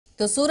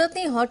તો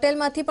સુરતની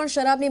હોટેલમાંથી પણ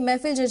શરાબની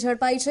મહેફિલ જે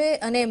ઝડપાઈ છે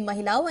અને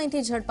મહિલાઓ અહીંથી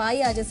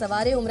ઝડપાઈ આજે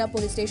સવારે ઉમરા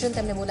પોલીસ સ્ટેશન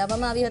તેમને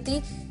બોલાવવામાં આવી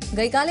હતી।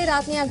 ગઈકાલે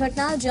રાતની આ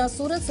ઘટના જ્યાં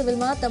સુરત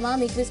સિવિલમાં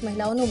તમામ 21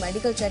 મહિલાઓનું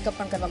મેડિકલ ચેકઅપ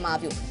પણ કરવામાં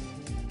આવ્યું।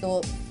 તો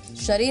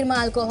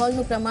શરીરમાં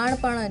આલ્કોહોલનું પ્રમાણ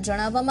પણ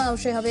જણાવવામાં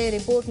આવશે હવે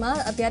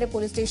રિપોર્ટમાં। અત્યારે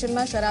પોલીસ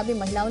સ્ટેશનમાં શરાબી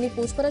મહિલાઓની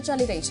પૂછપરછ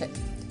ચાલી રહી છે।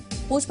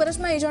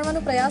 પૂછપરછમાં એ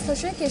જાણવાનો પ્રયાસ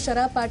થશે કે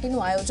શરાબ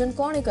પાર્ટીનું આયોજન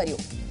કોણે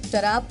કર્યું,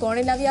 શરાબ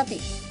કોણે લાવી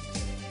આપી,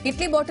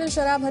 કેટલી બોટલ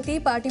શરાબ હતી,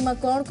 પાર્ટીમાં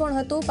કોણ કોણ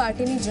હતું,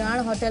 પાર્ટીની જાણ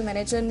હોટેલ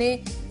મેનેજરને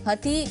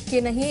હતી કે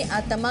નહીં,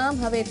 આ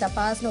તમામ હવે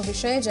તપાસનો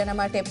વિષય, જેના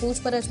માટે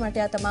પૂછપરછ માટે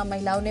આ તમામ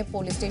મહિલાઓને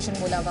પોલીસ સ્ટેશન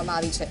બોલાવવામાં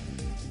આવી છે।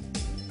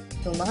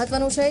 તો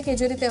મહત્વનું છે કે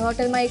જે રીતે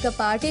હોટેલમાં એક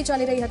પાર્ટી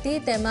ચાલી રહી હતી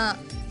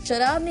તેમાં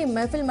શરાબની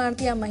મહેફિલ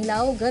માણતી આ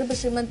મહિલાઓ, ગર્ભ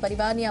શ્રીમંત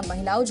પરિવારની આ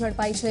મહિલાઓ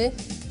ઝડપાઈ છે।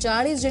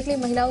 40 જેટલી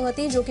મહિલાઓ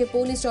હતી, જો કે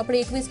પોલીસ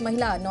ચોપડે 21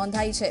 મહિલા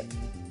નોંધાઈ છે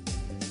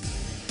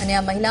અને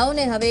આ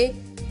મહિલાઓને હવે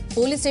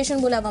પોલીસ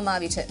સ્ટેશન બોલાવવામાં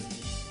આવી છે।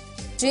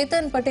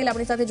 ચેતન પટેલ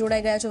આપણી સાથે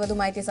જોડાઈ ગયા છે વધુ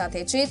માહિતી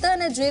સાથે।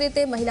 ચેતન, જે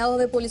રીતે મહિલાઓ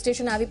હવે પોલીસ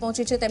સ્ટેશન આવી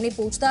પહોંચી છે તેમની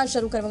પૂછતાછ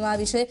શરૂ કરવામાં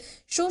આવી છે,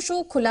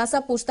 શું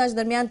ખુલાસા પૂછતાછ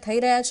દરમિયાન થઈ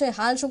રહ્યા છે,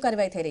 હાલ શું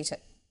કાર્યવાહી થઈ રહી છે?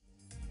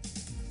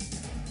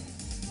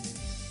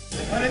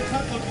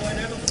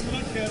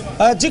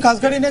 जी खास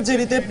કરીને જે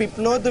રીતે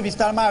પીપલોદ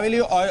વિસ્તારમાં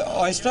આવેલી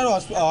ઓયસ્ટર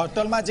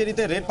હોટલમાં જે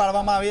રીતે રેડ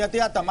પાડવામાં આવી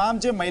હતી, આ તમામ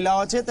જે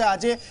મહિલાઓ છે તે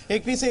આજે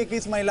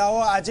 21 મહિલાઓ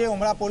આજે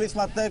ઉમરા પોલીસ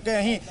મથકે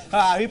અહીં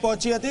આવી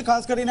પહોંચી હતી।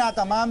 ખાસ કરીને આ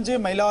તમામ જે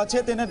મહિલાઓ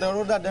છે તેને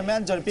દરોડા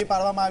દરમિયાન ઝડપી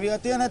પાડવામાં આવી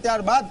હતી અને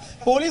ત્યારબાદ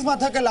પોલીસ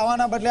મથકે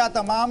લાવવાના બદલે આ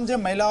તમામ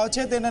જે મહિલાઓ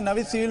છે તેને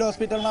નવી સિવિલ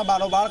હોસ્પિટલમાં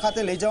બારોબાર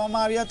ખાતે લઈ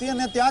જવામાં આવી હતી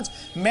અને ત્યાં જ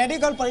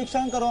મેડિકલ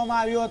પરીક્ષણ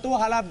કરવામાં આવ્યું હતું।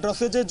 હાલ આપ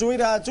દ્રશ્ય જે જોઈ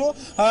રહ્યા છો,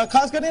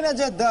 ખાસ કરીને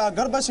જે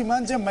ગર્ભ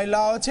શ્રીમંત જે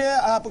મહિલાઓ છે,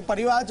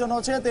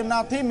 પરિવારજનો છે,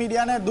 તેમનાથી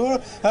મીડિયાને દૂર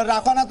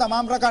રાખવાના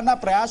તમામ પ્રકારના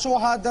પ્રયાસો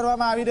હાથ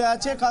ધરવામાં આવી રહ્યા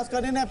છે। ખાસ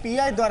કરીને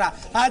પીઆઈ દ્વારા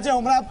આજે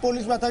ઉમરા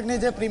પોલીસ મથકની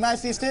જે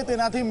પ્રિમાઇસીસ છે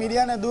તેનાથી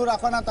મીડિયાને દૂર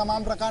રાખવાના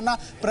તમામ પ્રકારના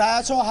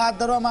પ્રયાસો હાથ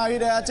ધરવામાં આવી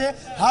રહ્યા છે।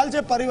 હાલ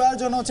જે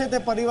પરિવારજનો છે તે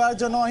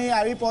પરિવારજનો અહીં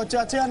આવી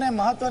પહોંચ્યા છે અને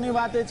મહત્વની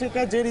વાત એ છે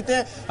કે જે રીતે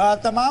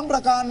તમામ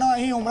પ્રકારનો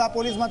અહીં ઉમરા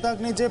પોલીસ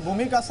મથકની જે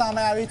ભૂમિકા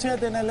સામે આવી છે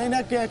તેને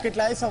લઈને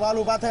કેટલાય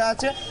સવાલ ઉભા થયા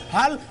છે।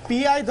 હાલ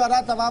પીઆઈ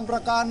દ્વારા તમામ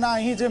પ્રકારના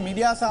અહીં જે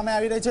મીડિયા સામે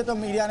આવી રહી છે તો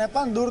મીડિયાને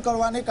પણ દૂર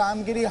કરવાની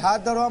કામગીરી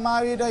હાથ ધરવામાં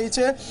આવી રહી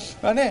છે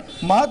અને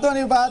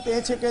મહત્વની વાત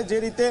એ છે કે જે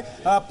રીતે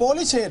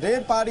પોલીસે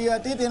રેડ પાડી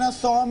હતી તેના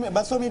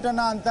 200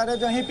 મીટરના અંતરે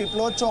જ અહીં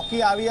પીપલોદ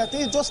ચોકી આવી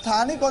હતી। જો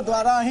સ્થાનિકો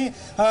દ્વારા અહીં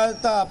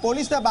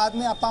પોલીસને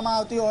બાતમી આપવામાં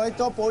આવતી હોય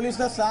તો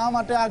પોલીસને શા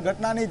માટે આ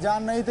ઘટનાની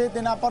જાણ નહીં થઈ,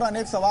 તેના પર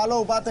અનેક સવાલો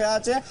ઉભા થયા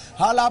છે।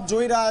 હાલ આપ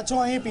જોઈ રહ્યા છો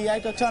અહીં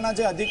પીઆઈ કક્ષાના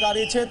જે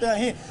અધિકારી છે તે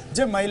અહીં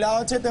જે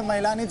મહિલાઓ છે તે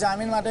મહિલાની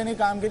જામીન માટેની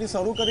કામગીરી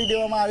શરૂ કરી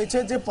દેવામાં આવી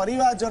છે। જે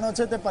પરિવારજનો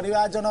છે તે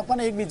પરિવારજનો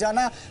પણ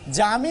એકબીજાના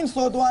જામીન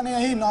શોધવાની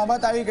અહીં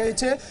નોબત આવી ગઈ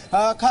છે।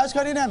 ખાસ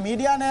કરીને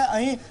મીડિયાને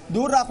અહીં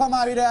દૂર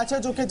રાખવામાં આવી રહ્યા છે।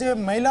 જો કે જે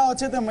મહિલાઓ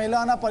છે તે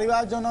મહિલાઓના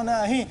પરિવારજનોને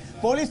અહીં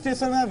પોલીસ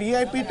સ્ટેશનમાં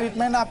વીઆઈપી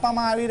ટ્રીટમેન્ટ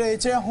આપવામાં આવી રહી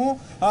છે। હું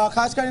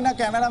ખાસ કરીને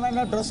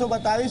કેમેરામેનના દ્રશ્યો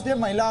બતાવીશ। જે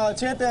મહિલાઓ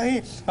છે તે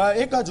અહીં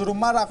એક જ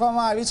રૂમમાં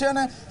રાખવામાં આવી છે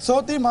અને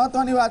સૌથી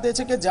મહત્વની વાત એ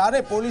છે કે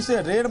જ્યારે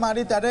પોલીસે રેડ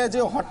મારી ત્યારે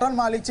જે હોટલ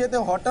માલિક છે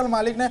તે હોટલ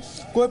માલિકને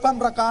કોઈ પણ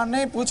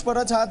પ્રકારની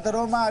પૂછપરછ હાથ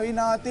ધરવામાં આવી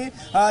ન હતી।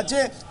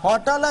 જે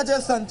હોટલના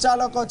જે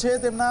સંચાલકો છે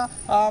તેમના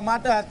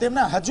માટે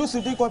તેમને હજુ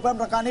સુધી કોઈ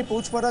પણ પ્રકારની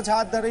પૂછપરછ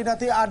હાથ ધરી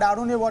નથી। આ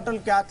દારૂની બોટલ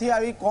ક્યાંથી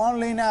આવી, કોણ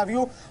લઈને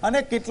આવ્યું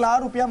અને કેટલા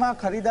રૂપિયામાં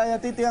ખરીદાઈ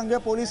હતી તે અંગે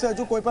પોલીસે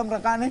હજુ કોઈ પણ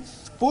પ્રકારની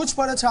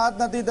પૂછપરછ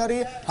હાથ નથી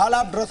ધરી। હાલ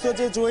આપ દ્રશ્યો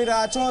જે જોઈ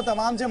રહ્યા છો,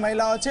 તમામ જે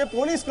મહિલાઓ છે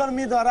પોલીસ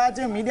કર્મી દ્વારા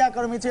જે મીડિયા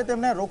કર્મી છે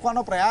તેમને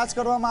રોકવાનો પ્રયાસ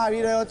કરવામાં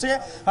આવી રહ્યો છે।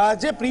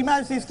 જે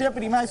પ્રિમાઇસીસ છે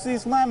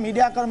પ્રિમાઇસીસમાં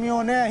મીડિયા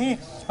કર્મીઓને અહીં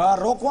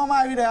રોકવામાં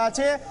આવી રહ્યા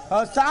છે।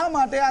 શા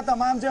માટે આ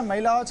તમામ જે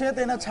મહિલાઓ છે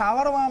તેને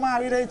છાવરવામાં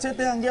આવી રહી છે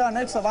તે અંગે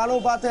અનેક સવાલો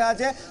ઉભા થયા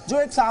છે।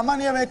 જો એક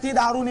સામાન્ય વ્યક્તિ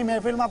દારૂની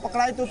મહેફિલમાં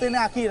પકડાય તો તેને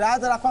આખી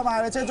રાત રાખવામાં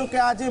આવે છે। જો કે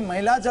આ જે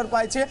મહિલા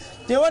ઝડપાઈ છે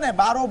તેઓને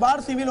બારોબાર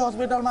સિવિલ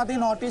હોસ્પિટલમાંથી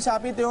નોટિસ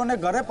આપી તેઓને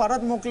ઘરે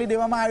પરત મોકલી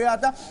દેવામાં આવ્યા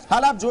હતા।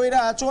 હાલ આપ જોઈ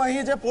રહ્યા છો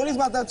અહીં જે પોલીસ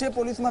મથક છે,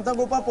 પોલીસ મથક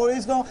ઉપર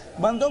પોલીસનો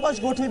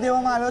બંદોબસ્ત ગોઠવી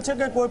દેવામાં આવ્યો છે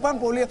કે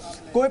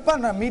કોઈ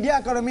પણ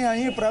મીડિયા કર્મી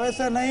અહીં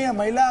પ્રવેશે નહીં।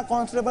 મહિલા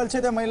કોન્સ્ટેબલ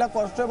છે તે મહિલા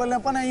કોન્સ્ટેબલને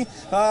પણ અહીં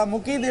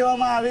મૂકી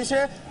દેવામાં આવી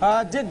છે।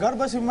 જે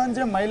ગર્ભ શ્રીમંત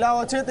જે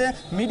મહિલાઓ છે તે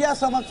મીડિયા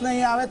સમક્ષ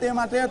નહીં આવે તે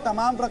માટે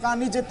તમામ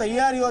પ્રકારની જે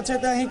તૈયારીઓ છે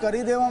તે અહીં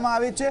કરી દેવામાં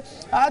આવી છે।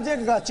 આ જે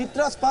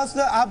ચિત્ર સ્પષ્ટ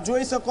આપ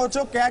જોઈ શકો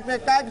છો,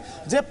 ક્યાંક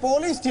જે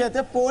પોલીસ છે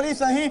તે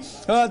પોલીસ અહીં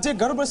જે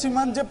ગર્ભ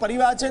શ્રીમંત જે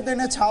પરિવાર છે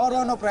તેને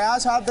છાવરવાનો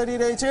પ્રયાસ હાથ ધરી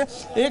રહી છે।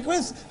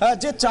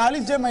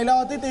 40 જે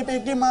મહિલાઓ હતી તે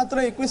પૈકી માત્ર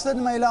 21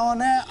 જ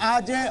મહિલાઓને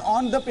આ જે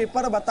ઓન ધ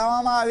પેપર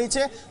બતાવવામાં આવી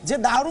છે। જે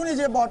દારૂની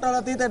જે બોટલ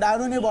હતી તે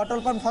દારૂની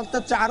બોટલ પણ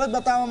ફક્ત 4 જ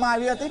બતાવવામાં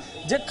આવી હતી।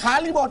 જે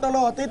ખાલી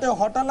બોટલો હતી તે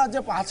હોટલના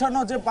જે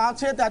પાછળનો જે ભાગ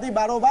છે ત્યાંથી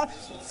બારોબાર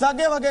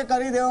સગે વગે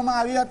કરી દેવામાં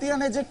આવી હતી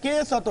અને જે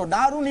કેસ હતો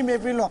દારૂની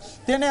મહેફિલનો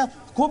તેને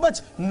ખૂબ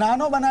જ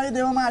નાનો બનાવી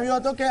દેવામાં આવ્યો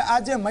હતો કે આ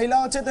જે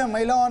મહિલાઓ છે તે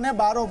મહિલાઓને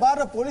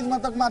બારોબાર પોલીસ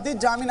મથકમાંથી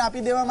જામીન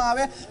આપી દેવામાં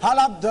આવે। હાલ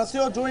આપ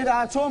દ્રશ્યો જોઈ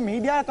રહ્યા છો,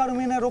 મીડિયા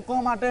કર્મીને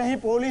રોકવા માટે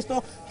અહીં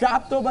પોલીસનો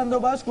ચાપતો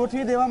બંદોબસ્ત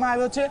ગોઠવી દેવામાં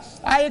આવ્યો છે।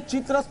 આ એક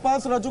ચિત્ર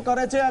સ્પષ્ટ રજૂ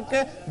કરે છે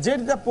કે જે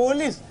રીતે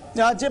પોલીસ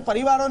જે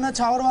પરિવારોને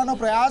છાવરવાનો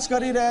પ્રયાસ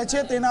કરી રહ્યા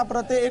છે તેના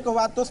પ્રત્યે એક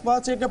વાત તો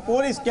સ્પષ્ટ છે કે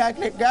પોલીસ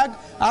ક્યાંક ને ક્યાંક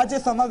આ જે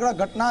સમગ્ર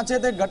ઘટના છે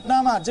તે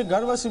ઘટનામાં જે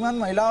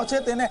ગર્ભશ્રીમંત મહિલાઓ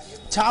છે તેને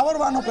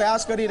છાવરવાનો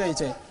પ્રયાસ કરી રહી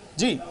છે।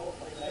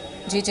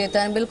 જી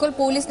ચેતન, બિલકુલ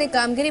પોલીસની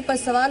કામગીરી પર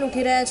સવાલ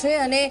ઉઠી રહ્યા છે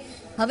અને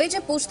હવે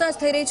જે પૂછતાછ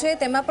થઈ રહી છે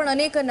તેમાં પણ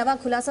અનેક નવા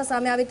ખુલાસા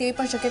સામે આવે તેવી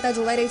પણ શક્યતા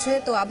જોવાઈ રહી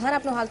છે। તો આભાર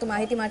આપનો હાલ તો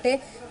માહિતી માટે।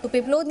 તો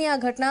પીપલોદની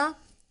આ ઘટના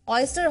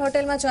ઓયસ્ટર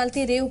હોટેલમાં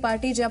ચાલતી રેવ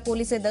પાર્ટી જ્યાં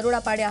પોલીસે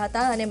દરોડા પાડ્યા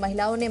હતા અને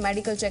મહિલાઓને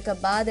મેડિકલ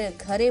ચેકઅપ બાદ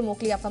ઘરે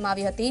મોકલી આપવામાં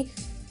આવી હતી।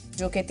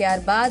 જો કે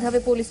ત્યારબાદ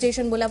હવે પોલીસ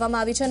સ્ટેશન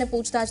બોલાવવામાં આવી છે અને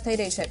પૂછતાછ થઈ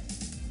રહી છે।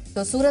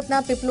 તો સુરતના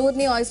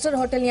પીપલોદની ઓયસ્ટર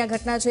હોટેલની આ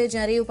ઘટના છે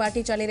જ્યાં રેવ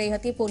પાર્ટી ચાલી રહી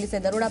હતી।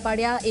 પોલીસે દરોડા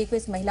પાડ્યા,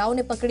 21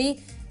 મહિલાઓને પકડી।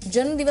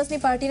 જન્મદિવસની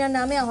પાર્ટીના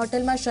નામે આ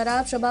હોટેલમાં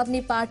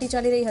શબાબની પાર્ટી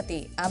ચાલી રહી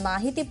હતી। આ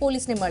માહિતી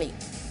પોલીસને મળી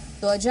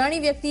તો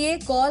અજાણી વ્યક્તિએ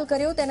કોલ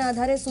કર્યો, તેના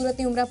આધારે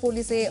સુરતની ઉમરા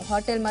પોલીસે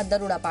હોટેલમાં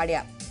દરોડા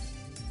પાડ્યા।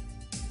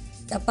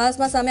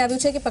 તપાસમાં સામે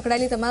આવ્યું છે કે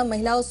પકડાયેલી તમામ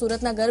મહિલાઓ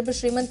સુરતના ગર્ભ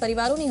શ્રીમંત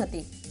પરિવારોની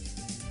હતી।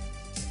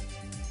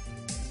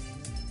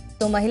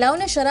 તો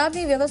મહિલાઓને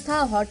શરાબની વ્યવસ્થા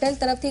હોટેલ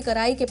તરફથી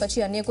કરાઈ કે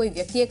પછી અન્ય કોઈ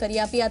વ્યક્તિએ કરી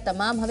આપી, આ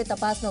તમામ હવે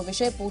તપાસનો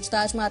વિષય।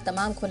 પૂછતાછમાં આ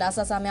તમામ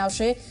ખુલાસા સામે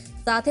આવશે।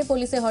 સાથે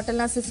પોલીસે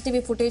હોટેલના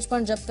સીસીટીવી ફૂટેજ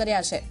પણ જપ્ત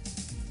કર્યા છે।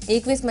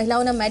 21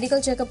 મહિલાઓના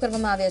મેડિકલ ચેકઅપ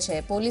કરવામાં આવ્યા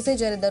છે। પોલીસે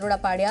જ્યારે દરોડા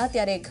પાડ્યા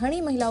ત્યારે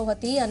ઘણી મહિલાઓ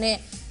હતી અને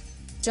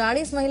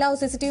 40 મહિલાઓ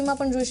સીસીટીવીમાં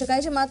પણ જોઈ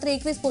શકાય છે। માત્ર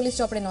 21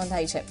 પોલીસ ચોપડે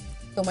નોંધાઈ છે।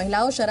 તો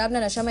મહિલાઓ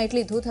શરાબના નશામાં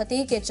એટલી ધૂત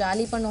હતી કે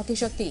ચાલી પણ નહોતી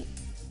શકતી।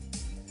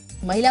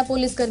 મહિલા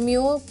પોલીસ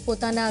કર્મીઓ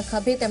પોતાના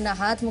ખભે તેમના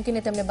હાથ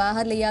મૂકીને તેમને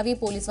બહાર લઈ આવી,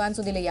 પોલીસ વાન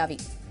સુધી લઈ આવી।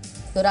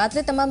 તો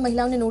રાત્રે તમામ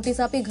મહિલાઓને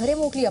નોટિસ આપી ઘરે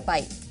મોકલી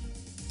અપાઈ।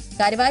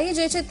 કાર્યવાહી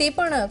જે છે તે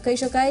પણ કહી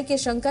શકાય કે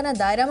શંકાના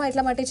દાયરામાં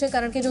એટલા માટે છે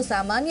કારણ કે જો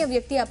સામાન્ય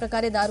વ્યક્તિ આ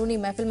પ્રકારે દારૂની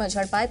મહેફિલમાં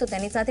ઝડપાય તો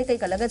તેની સાથે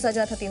કંઈક અલગ જ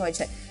સજા થતી હોય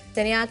છે।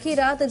 તેને આખી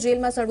રાત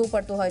જેલમાં સડવું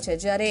પડતું હોય છે,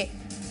 જ્યારે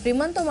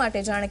શ્રીમંતો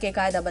માટે જાણે કે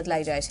કાયદા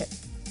બદલાઈ જાય છે।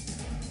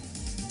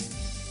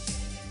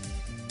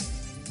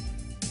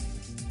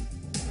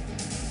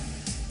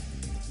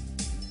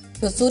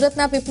 તો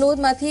સુરતના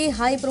પીપલોદમાંથી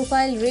હાઈ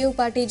પ્રોફાઇલ રેવ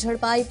પાર્ટી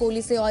ઝડપાઈ।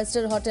 પોલીસે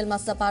ઓયસ્ટર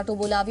હોટેલમાં સપાટો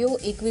બોલાવ્યો,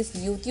 21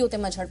 યુવતીઓ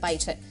તેમાં ઝડપાઈ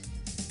છે।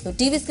 તો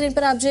ટીવી સ્ક્રીન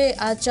પર આપ જે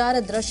આ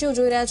 4 દ્રશ્યો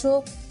જોઈ રહ્યા છો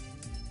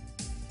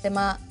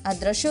તેમાં આ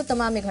દ્રશ્યો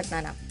તમામે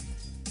ઘટનાના।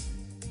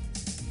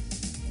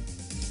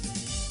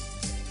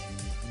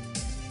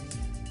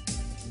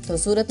 તો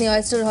સુરતની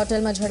ઓયસ્ટર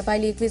હોટેલમાં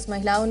ઝડપાયેલી 21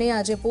 મહિલાઓને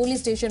આજે પોલીસ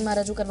સ્ટેશનમાં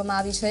રજૂ કરવામાં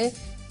આવી છે।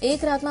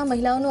 એક રાતમાં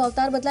મહિલાઓનો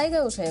અવતાર બદલાઈ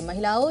ગયો છે।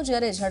 મહિલાઓ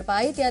જ્યારે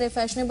ઝડપાઈ ત્યારે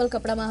ફેશનેબલ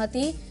કપડામાં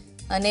હતી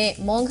અને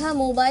મોંઘા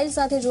મોબાઈલ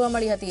સાથે જોવા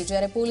મળી હતી,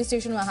 જ્યારે પોલીસ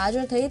સ્ટેશનમાં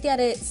હાજર થઈ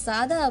ત્યારે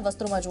સાદા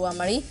વસ્ત્રોમાં જોવા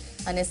મળી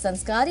અને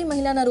સંસ્કારી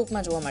મહિલાના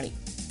રૂપમાં જોવા મળી।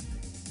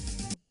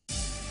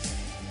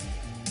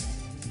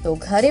 તો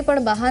ઘરે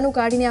પણ બહાનું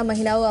કાઢીને આ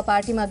મહિલાઓ આ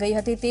પાર્ટીમાં ગઈ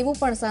હતી તેવું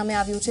પણ સામે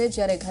આવ્યું છે।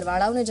 જ્યારે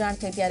ઘરવાળાઓને જાણ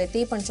થઈ ત્યારે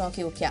તે પણ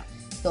ચોંકી ઉઠ્યા।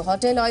 તો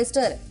હોટેલ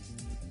ઓયસ્ટર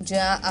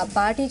જ્યાં આ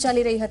પાર્ટી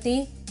ચાલી રહી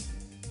હતી,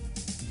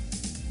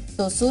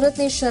 તો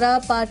સુરતની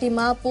શરાબ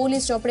પાર્ટીમાં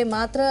પોલીસ ચોપડે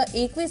માત્ર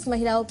 21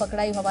 મહિલાઓ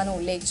પકડાઈ હોવાનો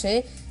ઉલ્લેખ છે।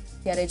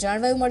 ત્યારે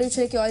જાણવા મળ્યું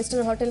છે કે ઓયસ્ટર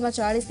હોટેલમાં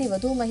 40થી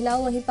વધુ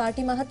મહિલાઓ અહીં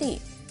પાર્ટીમાં હતી।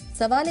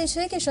 સવાલ એ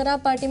છે કે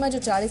શરાબ પાર્ટીમાં જો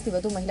 40થી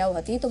વધુ મહિલાઓ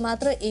હતી તો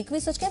માત્ર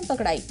 21 જ કેમ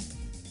પકડાઈ?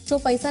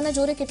 શું પૈસાના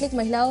જોરે કેટલીક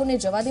મહિલાઓને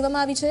જવા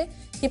દેવામાં આવી છે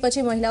કે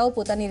પછી મહિલાઓ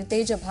પોતાની રીતે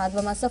જ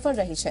ભાગવામાં સફળ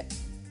રહી છે?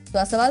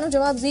 તો આ સવાલનો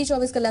જવાબ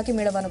Zee24 કલાકે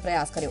મેળવવાનો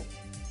પ્રયાસ કર્યો।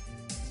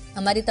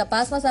 અમારી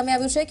તપાસમાં સામે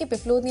આવ્યું છે કે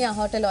પીપલોદની આ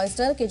હોટેલ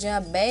ઓયસ્ટર કે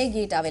જ્યાં 2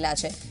 ગેટ આવેલા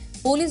છે,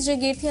 પોલીસ જે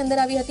ગેટથી અંદર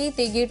આવી હતી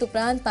તે ગેટ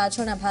ઉપરાંત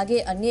પાછળના ભાગે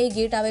અન્ય એક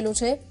ગેટ આવેલો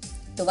છે।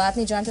 તો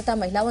વાતની જાણ થતાં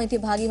મહિલાઓ અહીંથી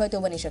ભાગી હોય તો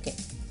બની શકે।